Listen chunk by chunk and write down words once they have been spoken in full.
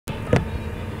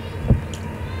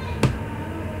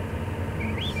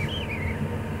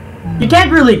You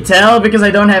can't really tell because I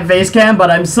don't have face cam,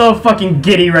 but I'm so fucking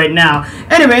giddy right now.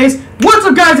 Anyways, what's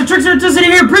up guys, the Trickster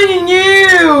here bringing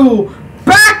you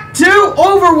back to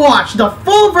Overwatch, the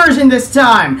full version this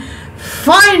time.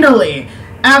 Finally,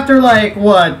 after like,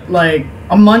 what, like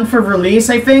a month of release,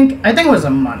 I think it was a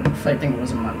month.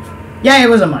 Yeah, it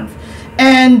was a month.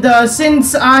 And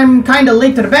since I'm kind of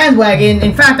late to the bandwagon,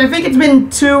 in fact, I think it's been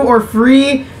 2 or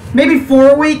 3, maybe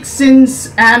 4 weeks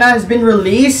since Anna has been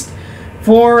released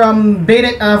for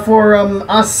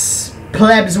us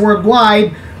plebs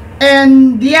worldwide.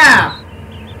 And yeah,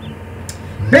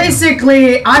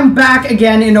 basically I'm back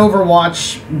again in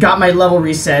Overwatch, got my level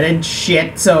reset and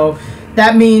shit, so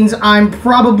that means I'm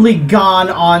probably gone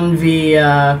on the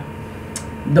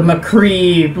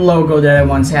McCree logo that I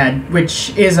once had,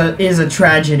 which is a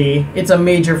tragedy. It's a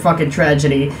major fucking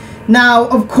tragedy. Now,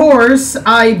 of course,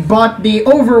 I bought the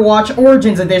Overwatch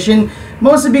Origins Edition,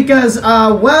 mostly because,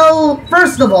 well,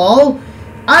 first of all,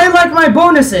 I like my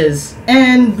bonuses,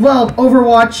 and, well,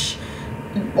 Overwatch's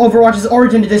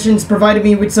Origin Editions provided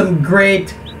me with some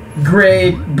great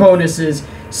bonuses.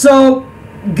 So,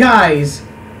 guys,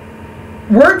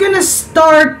 we're gonna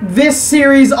start this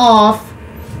series off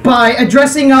by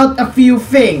addressing out a few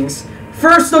things.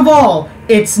 First of all,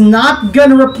 it's not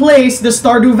gonna replace the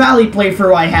Stardew Valley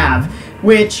playthrough I have,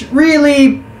 which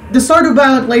really, the Stardew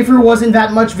Valley playthrough wasn't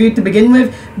that much viewed to begin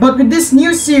with, but with this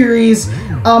new series,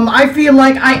 I feel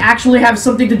like I actually have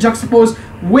something to juxtapose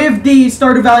with the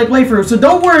Stardew Valley playthrough. So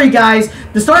don't worry guys,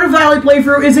 the Stardew Valley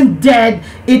playthrough isn't dead,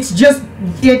 it's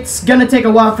gonna take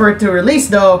a while for it to release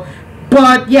though.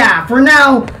 But yeah, for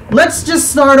now, let's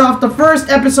just start off the first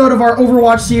episode of our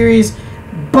Overwatch series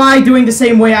by doing the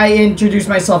same way I introduced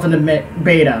myself in the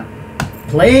beta.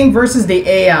 Playing versus the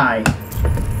AI.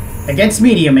 Against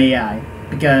medium AI.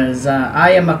 Because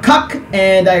I am a cuck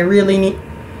and I really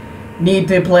need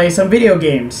to play some video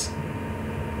games.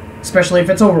 Especially if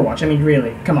it's Overwatch. I mean,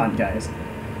 really. Come on, guys.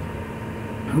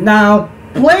 Now,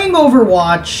 playing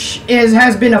Overwatch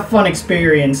has been a fun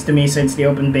experience to me since the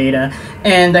open beta.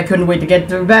 And I couldn't wait to get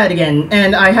to bed again.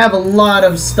 And I have a lot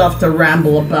of stuff to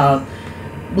ramble about.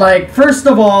 Like, first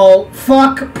of all,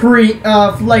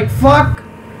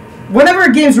 whenever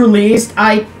a game's released,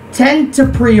 I tend to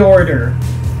pre-order,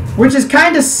 which is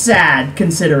kind of sad,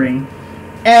 considering.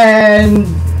 And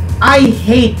I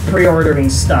hate pre-ordering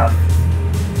stuff.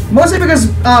 Mostly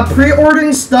because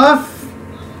pre-ordering stuff,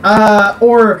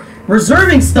 or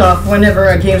reserving stuff whenever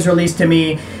a game's released to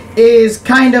me is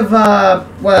kind of,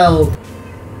 well,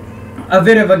 a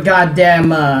bit of a goddamn,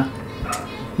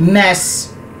 mess.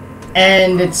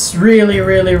 And it's really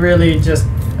just,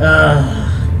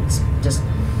 it's just,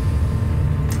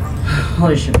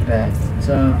 holy shit, bad.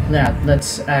 So, yeah,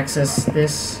 let's access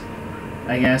this,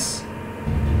 I guess.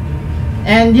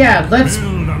 And yeah, let's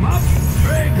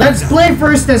play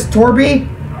first as Torby,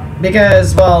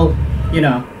 because, well, you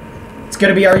know, it's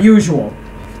gonna be our usual.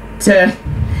 Still,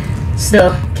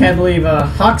 can't believe,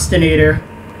 Hoxtonator,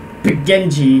 Big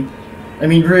Genji. I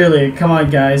mean, really, come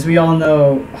on, guys. We all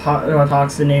know what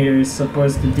Hoxtonator is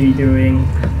supposed to be doing.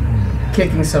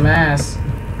 Kicking some ass.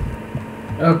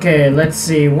 Okay, let's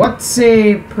see. What's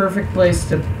a perfect place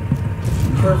to...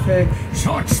 Perfect...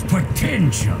 Such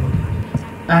potential!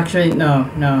 Actually, no,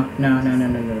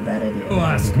 bad idea. You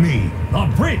ask me. The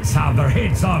Brits have their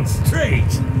heads on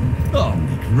straight. Oh,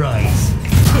 Christ.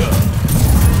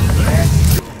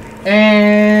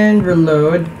 And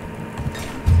reload.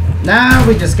 Now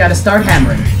we just gotta start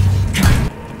hammering.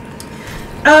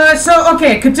 So,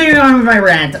 okay, continuing on with my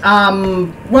rant.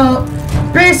 Well,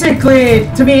 basically,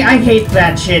 to me, I hate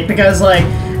that shit because, like,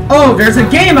 oh, there's a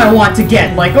game I want to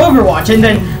get, like Overwatch, and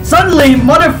then suddenly,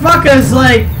 motherfuckers,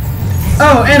 like,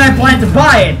 oh, and I plan to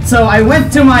buy it. So I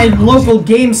went to my local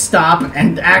GameStop,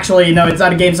 and actually, no, it's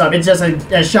not a GameStop, it's just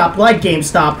a shop like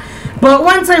GameStop. But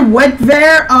once I went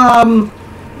there,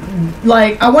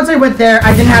 once I went there,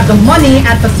 I didn't have the money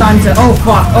at the time to, oh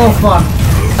fuck,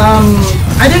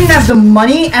 I didn't have the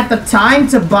money at the time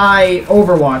to buy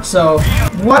Overwatch, so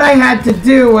what I had to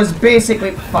do was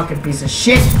basically, fucking piece of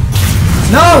shit.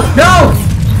 No,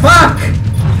 fuck!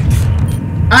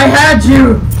 I had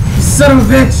you, son of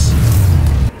a bitch.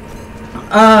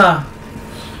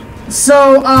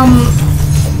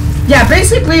 Yeah,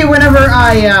 basically whenever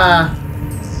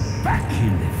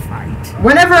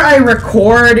I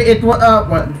record it,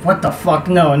 what the fuck?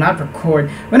 No, not record.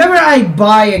 Whenever I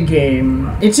buy a game,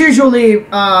 it's usually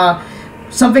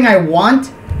something I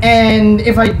want, and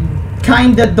if I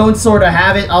kinda don't sorta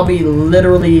have it, I'll be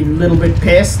literally a little bit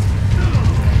pissed.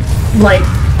 Like,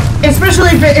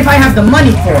 especially if I have the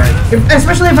money for it.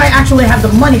 Especially if I actually have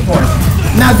the money for it.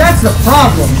 Now that's the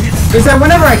problem, is that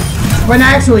whenever I when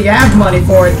I actually have money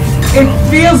for it, it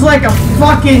feels like a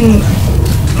fucking,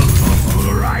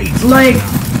 like,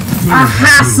 a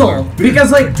hassle.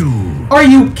 Because, like, are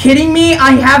you kidding me?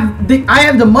 I have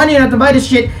the money not to buy this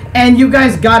shit, and you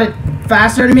guys got it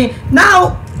faster than me.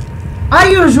 Now, I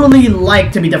usually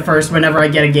like to be the first whenever I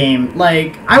get a game.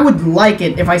 Like, I would like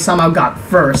it if I somehow got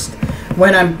first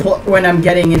when I'm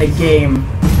getting in a game.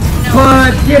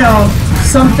 But, you know,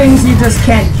 some things you just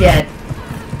can't get.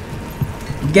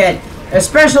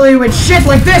 Especially when shit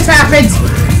like this happens.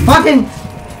 Fucking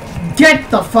get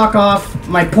the fuck off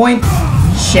my point.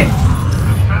 Shit.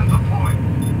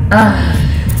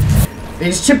 They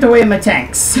just chipped away at my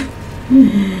tanks.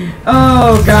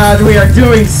 Oh god, we are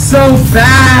doing so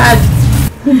bad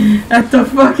at the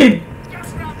fucking...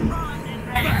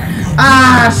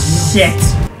 shit.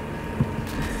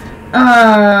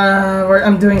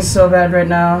 I'm doing so bad right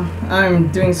now. I'm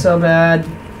doing so bad.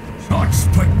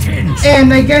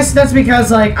 And I guess that's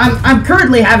because, like, I'm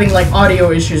currently having, like,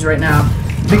 audio issues right now.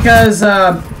 Because,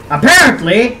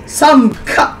 apparently,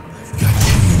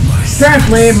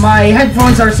 apparently, my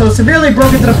headphones are so severely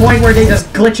broken to the point where they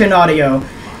just glitch in audio.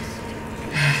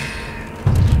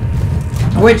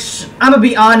 Which, I'm gonna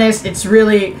be honest, it's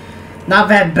really not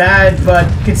that bad, but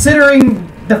considering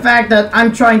the fact that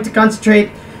I'm trying to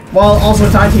concentrate while also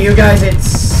talking to you guys,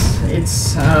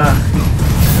 it's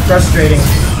frustrating.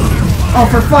 Oh,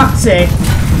 for fuck's sake.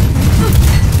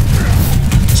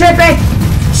 Chip it!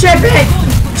 Chip it!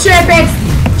 Chip it!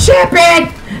 Chip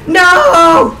it!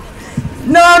 No!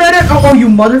 No, no, no! Oh, you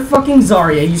motherfucking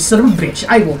Zarya, you son of a bitch.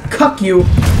 I will cuck you.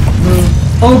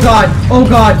 Oh god, oh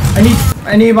god.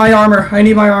 I need my armor. I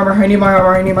need my armor. I need my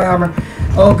armor. I need my armor.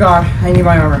 Oh god, I need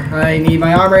my armor. I need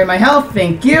my armor and my health.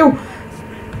 Thank you.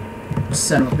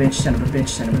 Son of a bitch, son of a bitch,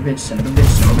 son of a bitch, son of a bitch,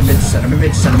 son of a bitch, son of a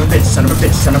bitch, son of a bitch, son of a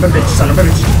bitch, son of a bitch, son of a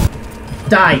bitch.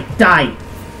 Die, die,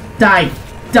 die,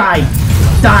 die,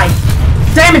 die.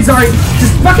 Damn it, Zarya!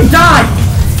 Just fucking die!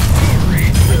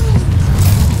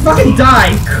 Fucking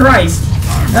die, Christ.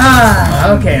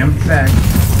 Okay, I'm back.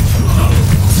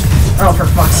 Oh, for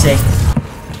fuck's sake.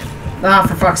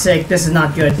 For fuck's sake, this is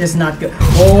not good, this is not good.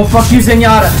 Oh, fuck you,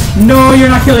 Zenyatta. No, you're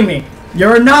not killing me.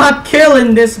 You're not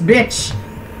killing this bitch.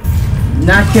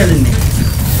 Not killing me.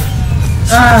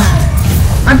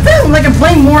 I'm feeling like I'm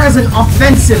playing more as an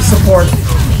offensive support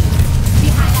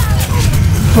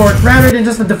rather than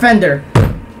just a defender.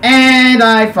 And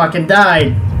I fucking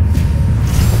died.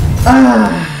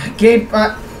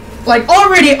 Like,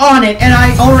 already on it, and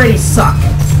I already suck.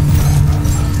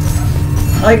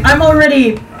 Like, I'm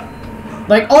already,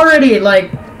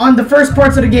 like, on the first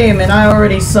parts of the game, and I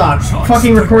already suck.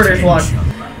 Fucking recorder's luck.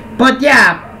 But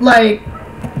yeah, like,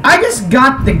 I just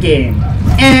got the game.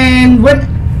 And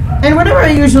whenever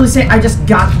I usually say I just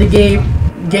got the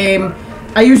game,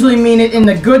 I usually mean it in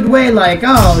the good way, like,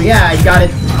 oh yeah, I got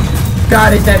it,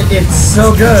 that it's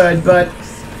so good, but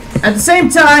at the same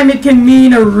time, it can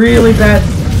mean a really bad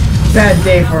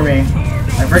day for me.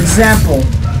 Like, for example,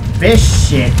 this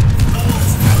shit.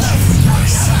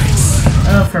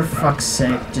 Oh, for fuck's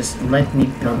sake, just let me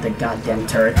build the goddamn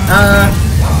turret.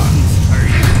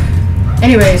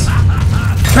 Anyways,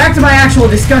 back to my actual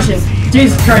discussion.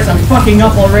 Jesus Christ, I'm fucking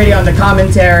up already on the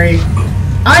commentary.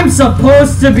 I'm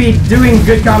supposed to be doing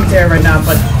good commentary right now,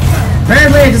 but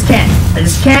apparently I just can't.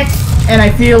 And I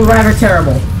feel rather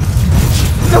terrible.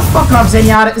 Get the fuck off,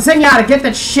 Zenyatta. Zenyatta, get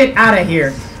that shit out of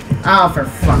here. Oh, for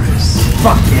fuck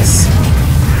this.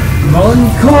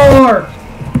 Encore!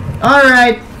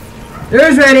 Alright.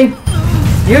 Who's ready?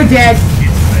 You dead.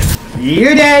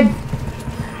 You dead.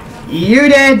 You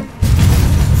dead.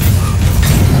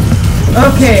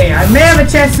 Okay, I may have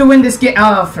a chance to win this game.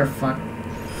 Oh, for fuck.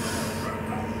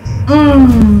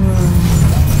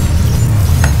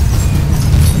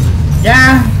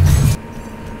 Yeah.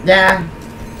 Yeah.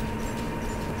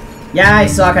 Yeah, I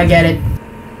suck, I get it.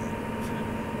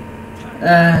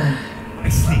 My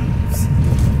sleeves.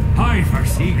 I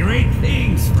foresee great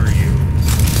things for you.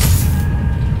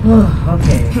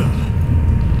 Okay.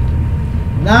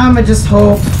 Now I'ma just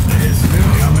hope.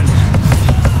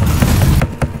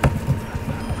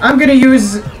 I'm gonna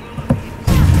use...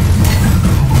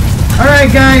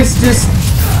 Alright guys, just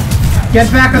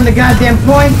get back on the goddamn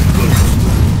point.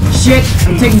 Shit,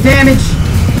 I'm taking damage.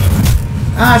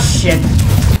 Ah, shit.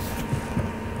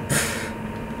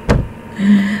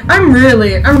 I'm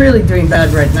really doing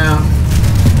bad right now.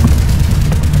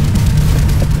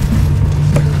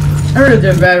 I'm really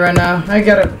doing bad right now. I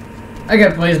gotta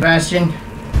play as Bastion.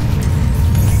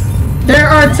 There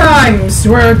are times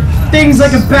where things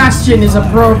like a Bastion is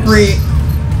appropriate.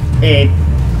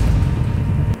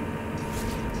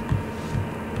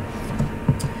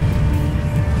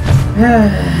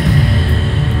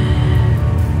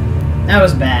 That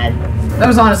was bad. That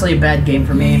was honestly a bad game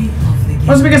for me.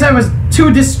 Mostly because I was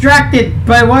too distracted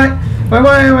by what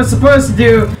I was supposed to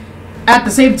do at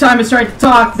the same time as trying to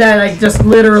talk that I just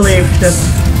literally just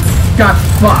got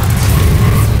fucked.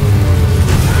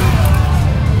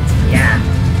 Yeah.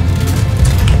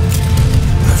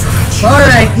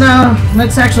 Alright, now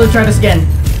let's actually try this again.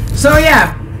 So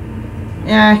yeah.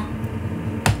 I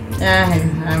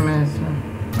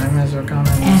might as well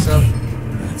comment myself.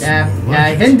 Yeah,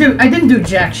 I didn't do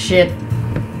jack shit.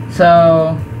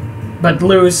 So, but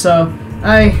lose, so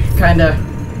I kinda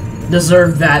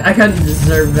deserve that.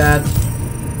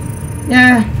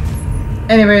 Yeah.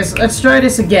 Anyways, let's try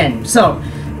this again. So,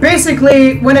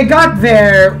 basically, when I got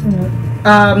there,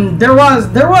 there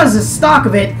was a stock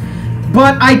of it,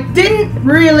 but I didn't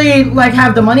really like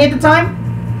have the money at the time,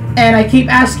 and I keep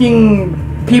asking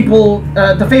people,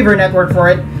 the favor network for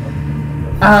it.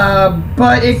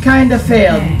 But it kind of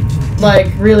failed,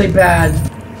 like really bad.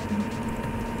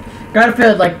 Kinda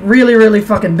failed, like really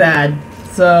fucking bad.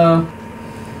 So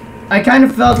I kind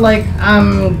of felt like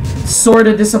I'm sort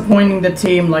of disappointing the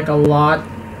team like a lot.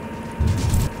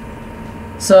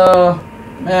 So,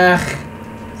 I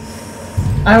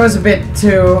was a bit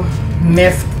too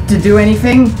miffed to do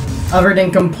anything other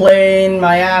than complain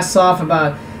my ass off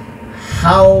about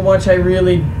how much I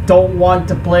really don't want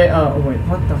to play. Oh wait,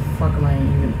 what the fuck am I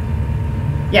even?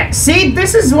 Yeah, see,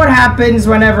 this is what happens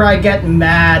whenever I get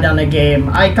mad on a game.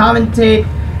 I commentate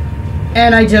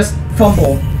and I just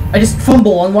fumble. I just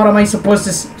fumble on what am I supposed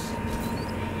to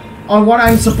on what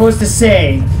I'm supposed to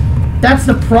say. That's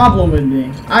the problem with me.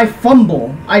 I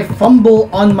fumble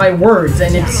on my words,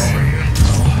 and it's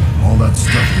All that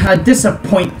stuff. a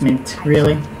disappointment,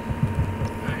 really.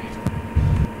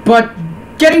 But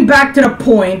getting back to the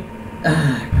point,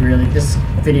 really, this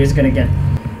video is gonna get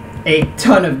a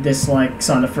ton of dislikes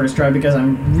on the first try because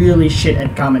I'm really shit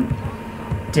at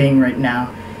commenting right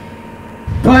now.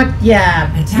 But yeah,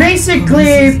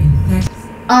 basically,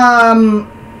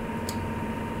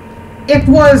 it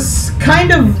was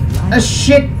kind of a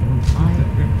shit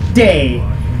day.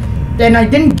 Then I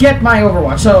didn't get my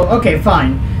Overwatch, so okay,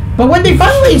 fine. But when they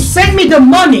finally sent me the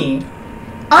money,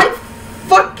 I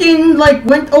fucking like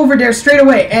went over there straight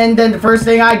away, and then the first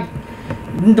thing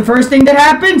that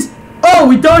happens, oh,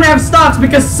 we don't have stocks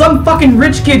because some fucking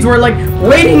rich kids were like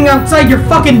waiting outside your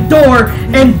fucking door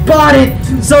and bought it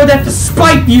so that to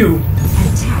spite you.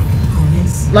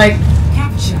 Like,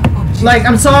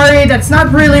 I'm sorry, that's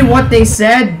not really what they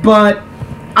said, but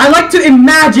I like to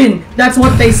imagine that's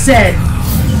what they said.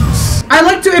 I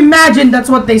like to imagine that's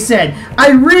what they said.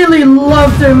 I really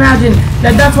love to imagine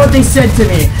that that's what they said to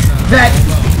me. That,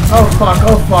 oh fuck.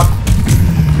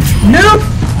 Nope,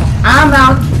 I'm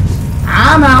out.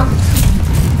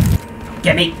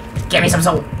 Give me some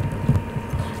soul.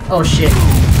 Oh shit.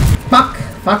 Fuck.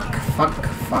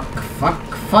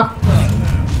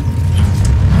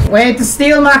 Way to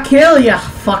steal my kill, ya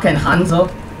fucking Hansel.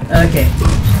 Okay.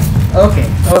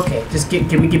 Just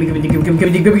give me.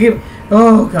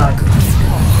 Oh god.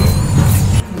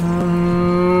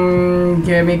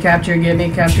 Give me capture.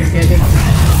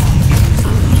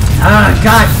 Ah,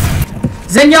 god.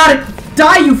 Zenyatta,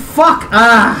 die, you fuck.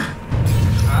 Ah.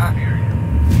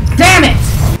 Damn it!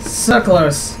 So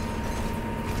close.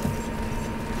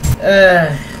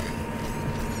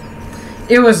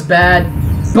 It was bad,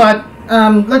 but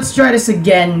let's try this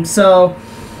again. So,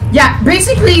 yeah,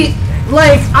 basically,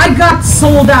 like, I got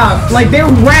sold out. Like, they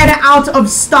ran out of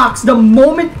stocks the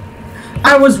moment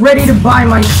I was ready to buy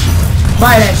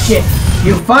that shit.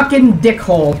 You fucking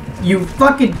dickhole. You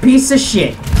fucking piece of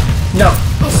shit. No.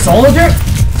 Soldier?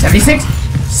 76?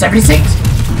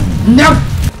 Nope.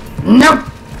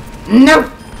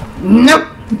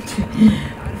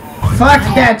 Fuck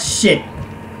that shit.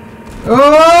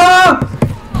 Oh!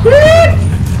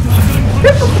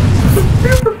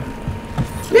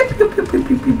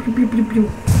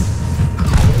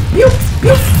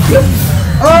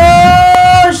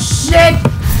 Oh shit!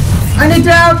 I need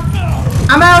to out.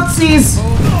 I'm outsies.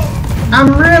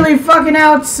 I'm really fucking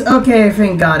out. Okay,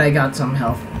 thank God I got some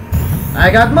health. I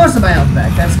got most of my health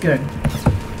back. That's good.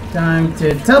 Time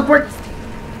to teleport.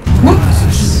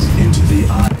 Into the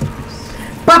eye.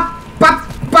 Pop.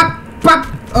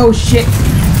 Oh shit.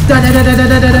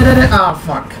 Oh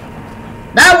fuck.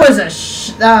 That was a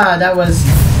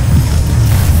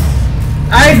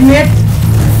I admit,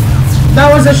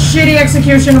 that was a shitty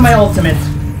execution of my ultimate.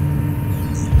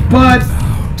 But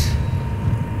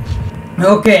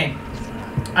okay.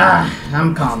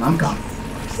 I'm calm.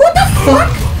 What the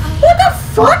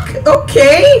fuck?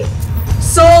 Okay.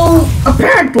 So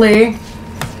apparently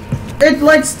It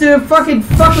likes to fucking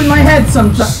fuck with my head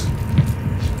sometimes.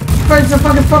 It likes to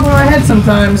fucking fuck with my head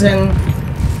sometimes, and...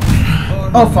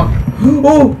 Oh, fuck.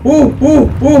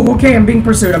 Oh, okay, I'm being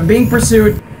pursued. I'm being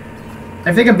pursued.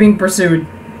 I think I'm being pursued.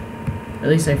 At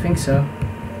least I think so.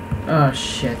 Oh,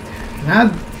 shit.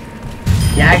 Now...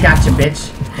 Yeah, I got you,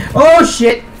 bitch. Oh,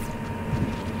 shit.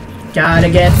 Gotta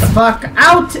get the fuck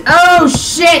out. Oh,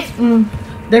 shit.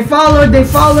 They followed, they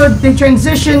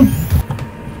transitioned.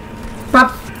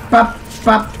 Pop, pop,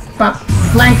 pop, pop.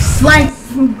 Flank.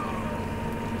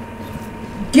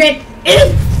 Get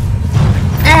in.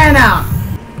 And out.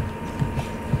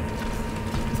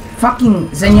 Fucking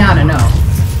Zenyatta, no.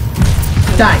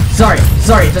 Die. Sorry,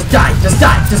 just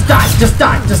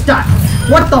die.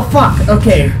 What the fuck?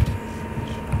 Okay.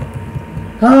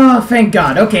 Oh, thank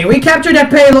God. Okay, we captured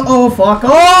that payload. Oh, fuck.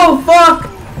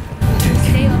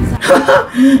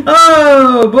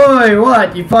 Oh, boy,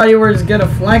 what? You thought you were just gonna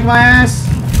flank my ass?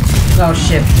 No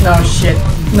shit. Oh, shit.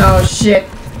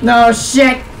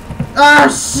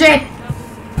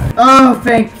 Oh,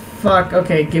 thank fuck.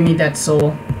 Okay, give me that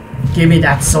soul.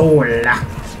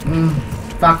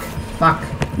 Fuck.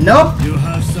 Nope. You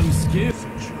have some skill.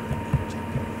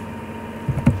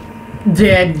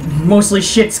 Dead. Mostly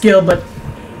shit skill, but...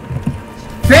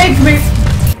 Thank me!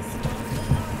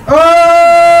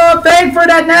 Oh, thank for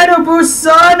that nano boost,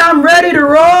 son! I'm ready to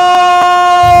roll!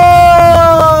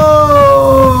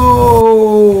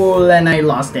 And I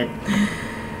lost it.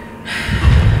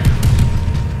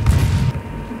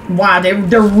 Wow,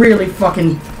 they're really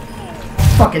fucking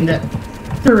that.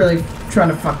 They're really trying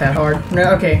to fuck that hard.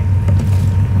 Okay.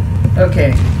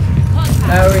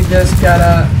 Now we just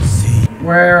gotta...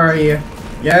 Where are you?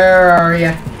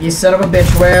 You son of a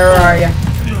bitch, where are you?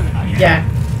 Yeah.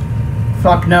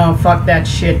 Fuck no, fuck that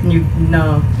shit.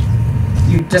 No.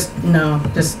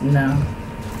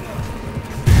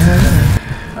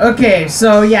 Okay,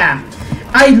 so yeah.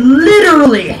 I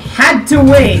literally had to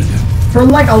wait for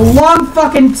like a long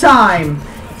fucking time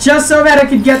just so that I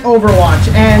could get Overwatch,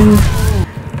 and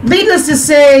needless to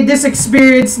say, this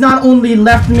experience not only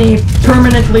left me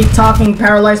permanently talking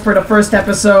paralyzed for the first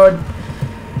episode,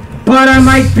 but I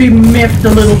might be miffed a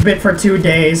little bit for 2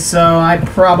 days, so I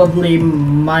probably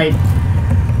might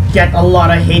get a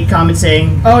lot of hate comments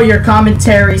saying, oh, your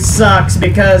commentary sucks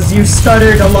because you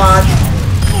stuttered a lot,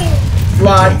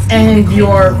 and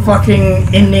you're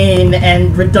fucking inane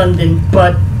and redundant,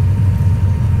 but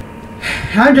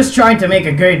I'm just trying to make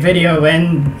a great video,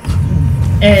 and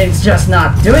it's just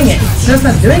not doing it. It's just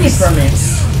not doing it for me.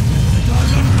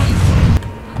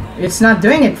 It's not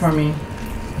doing it for me.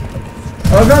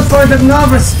 Oh, go for the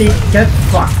novelty. Get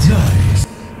fucked.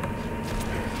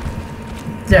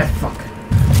 Dead fuck.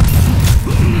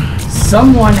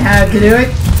 Someone had to do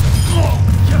it.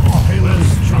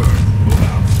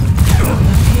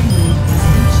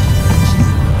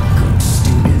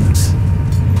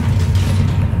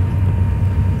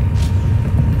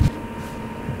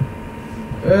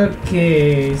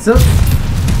 Okay, so...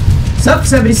 Sup,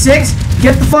 76?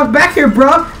 Get the fuck back here,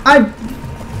 bro!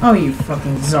 Oh, you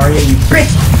fucking Zarya, you bitch!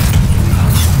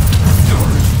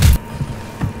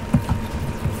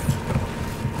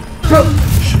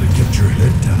 Should've kept your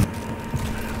head down.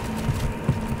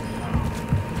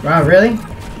 Wow, really?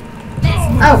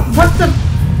 Ow, what the...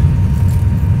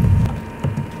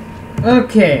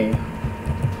 Okay.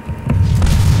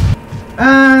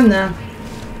 No.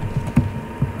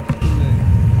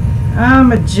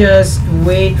 I'ma just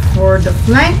wait for the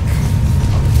flank.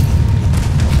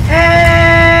 And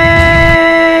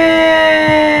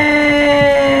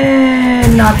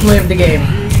not play the game.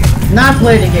 Not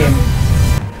play the game.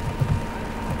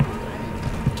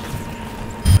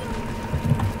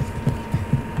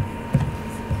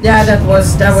 Yeah, that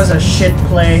was a shit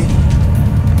play.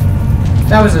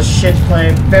 That was a shit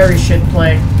play. Very shit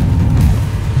play.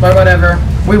 But whatever.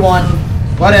 We won.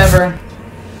 Whatever.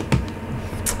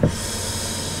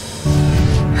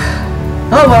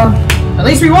 Oh well, at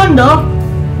least we won though.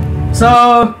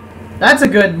 So that's a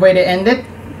good way to end it.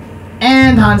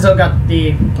 And Hanzo got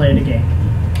the play of the game.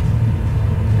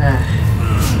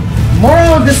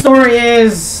 Moral of the story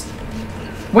is,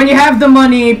 when you have the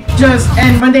money,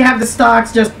 and when they have the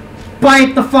stocks, just buy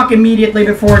it the fuck immediately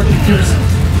before you do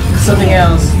something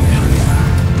else.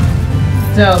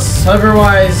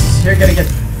 Otherwise, you're gonna get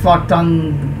fucked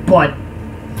on the butt.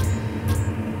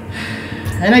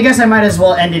 And I guess I might as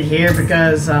well end it here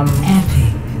because, I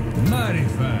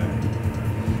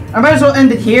might as well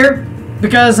end it here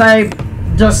because I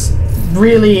just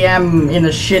really am in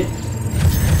a shit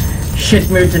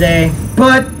mood today.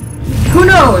 But who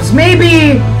knows?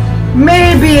 Maybe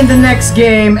in the next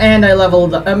game, and I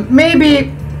leveled up.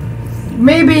 Maybe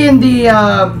maybe in the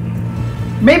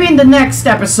next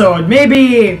episode,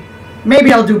 maybe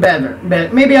I'll do better.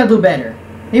 Maybe I'll do better.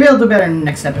 Maybe I'll do better in the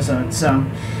next episode. So,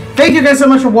 thank you guys so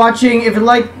much for watching. If you'd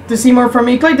like to see more from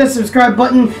me, click that subscribe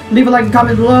button, leave a like and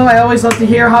comment below. I always love to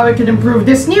hear how I could improve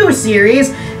this new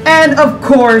series, and of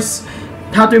course,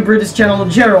 how to improve this channel in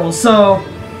general. So,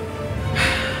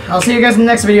 I'll see you guys in the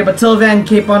next video, but till then,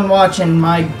 keep on watching.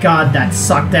 My god, that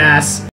sucked ass.